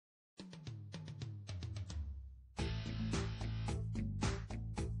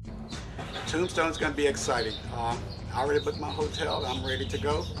Tombstone's going to be exciting. I already booked my hotel. I'm ready to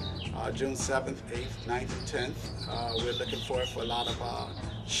go. June 7th, 8th, 9th, and 10th. We're looking forward for a lot of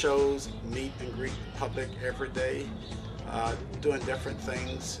shows, meet and greet the public every day, doing different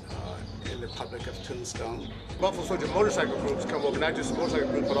things in the public of Tombstone. Buffalo Soldier motorcycle groups come over, not just motorcycle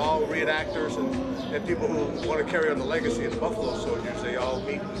groups, but all reenactors and people who want to carry on the legacy of the Buffalo Soldiers. They all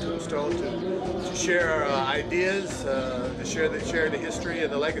meet in Tombstone to share ideas, to share the history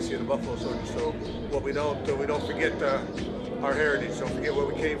and the legacy of the Buffalo Soldiers. So what we don't forget our heritage, don't forget where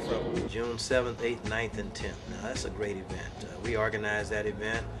we came from. June 7th, 8th, 9th, and 10th. Now that's a great event. We organized that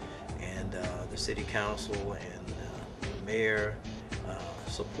event, and the City Council and the Mayor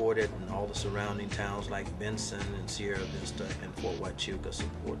supported, and all the surrounding towns like Benson and Sierra Vista and Fort Huachuca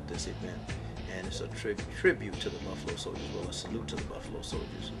support this event. And it's a tribute to the Buffalo Soldiers, well, a salute to the Buffalo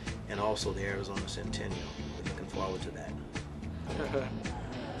Soldiers, and also the Arizona Centennial. We're looking forward to that.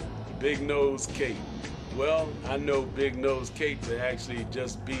 Big Nose Kate. Well, I know Big Nose Kate to actually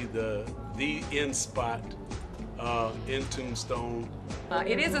just be the end spot in Tombstone.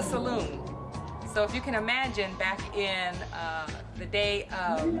 It is a saloon. So if you can imagine back in the day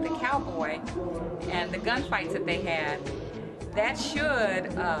of the cowboy and the gunfights that they had, that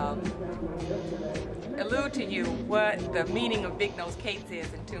should allude to you what the meaning of Big Nose Kate's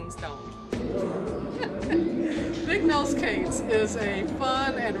is in Tombstone. Big Nose Kate's is a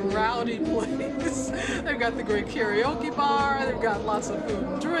fun and rowdy place. They've got the great karaoke bar, they've got lots of food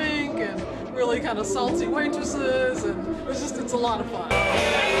and drink, and really kind of salty waitresses, and it's a lot of fun.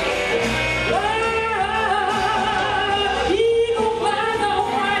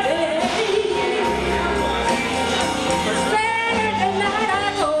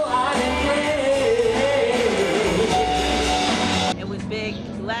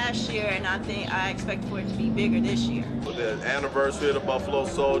 Last year, and I expect for it to be bigger this year. For the anniversary of the Buffalo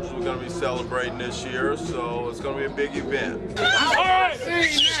Soldiers, we're going to be celebrating this year, so it's going to be a big event. All right!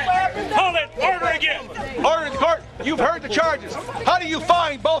 Hold it! Order again! Order in court! You've heard the charges. How do you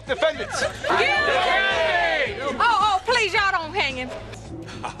find both defendants? Oh, please, y'all don't hang him.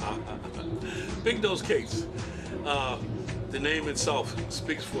 Big Nose Kate's. The name itself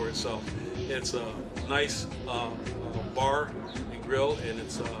speaks for itself. It's a nice bar and grill, and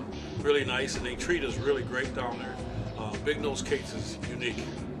it's really nice, and they treat us really great down there. Big Nose Kate's is unique.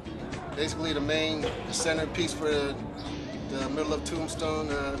 Basically the centerpiece for the middle of Tombstone,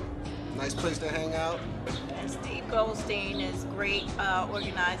 nice place to hang out. Steve Goldstein is great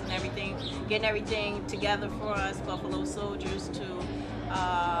organizing everything, getting everything together for us Buffalo Soldiers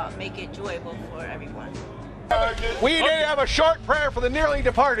to make it enjoyable for everyone. We need to have a short prayer for the nearly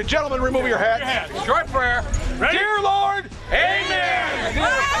departed. Gentlemen, remove your hats. Short prayer. Ready? Dear Lord, amen.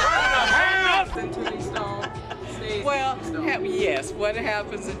 Well, yes, what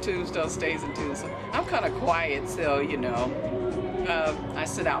happens in Tombstone stays in Tombstone. I'm kind of quiet, so, you know, I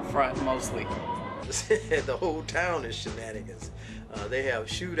sit out front mostly. The whole town is shenanigans. They have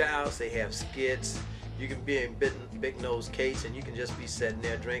shootouts, they have skits. You can be in Big Nose Kate's and you can just be sitting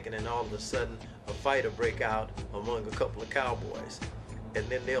there drinking, and all of a sudden a fight will break out among a couple of cowboys. And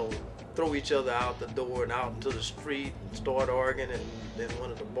then they'll throw each other out the door and out into the street and start arguing, and then one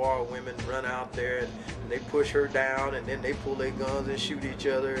of the bar women run out there and they push her down, and then they pull their guns and shoot each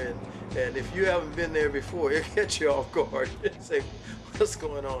other. And if you haven't been there before, it'll get you off guard and say, what's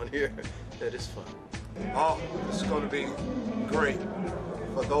going on here? That is fun. Oh, it's going to be great.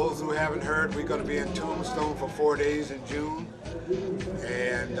 For those who haven't heard, we're going to be in Tombstone for 4 days in June.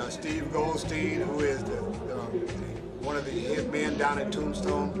 And Steve Goldstein, who is one of the hit men down in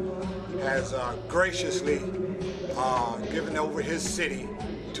Tombstone, has graciously given over his city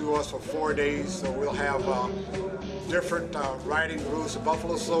to us for 4 days. So we'll have different riding groups. The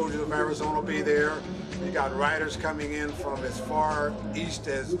Buffalo Soldiers of Arizona will be there. We got riders coming in from as far east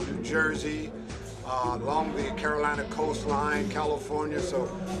as New Jersey, along the Carolina coastline, California. So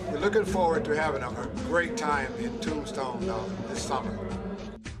we're looking forward to having a great time in Tombstone this summer.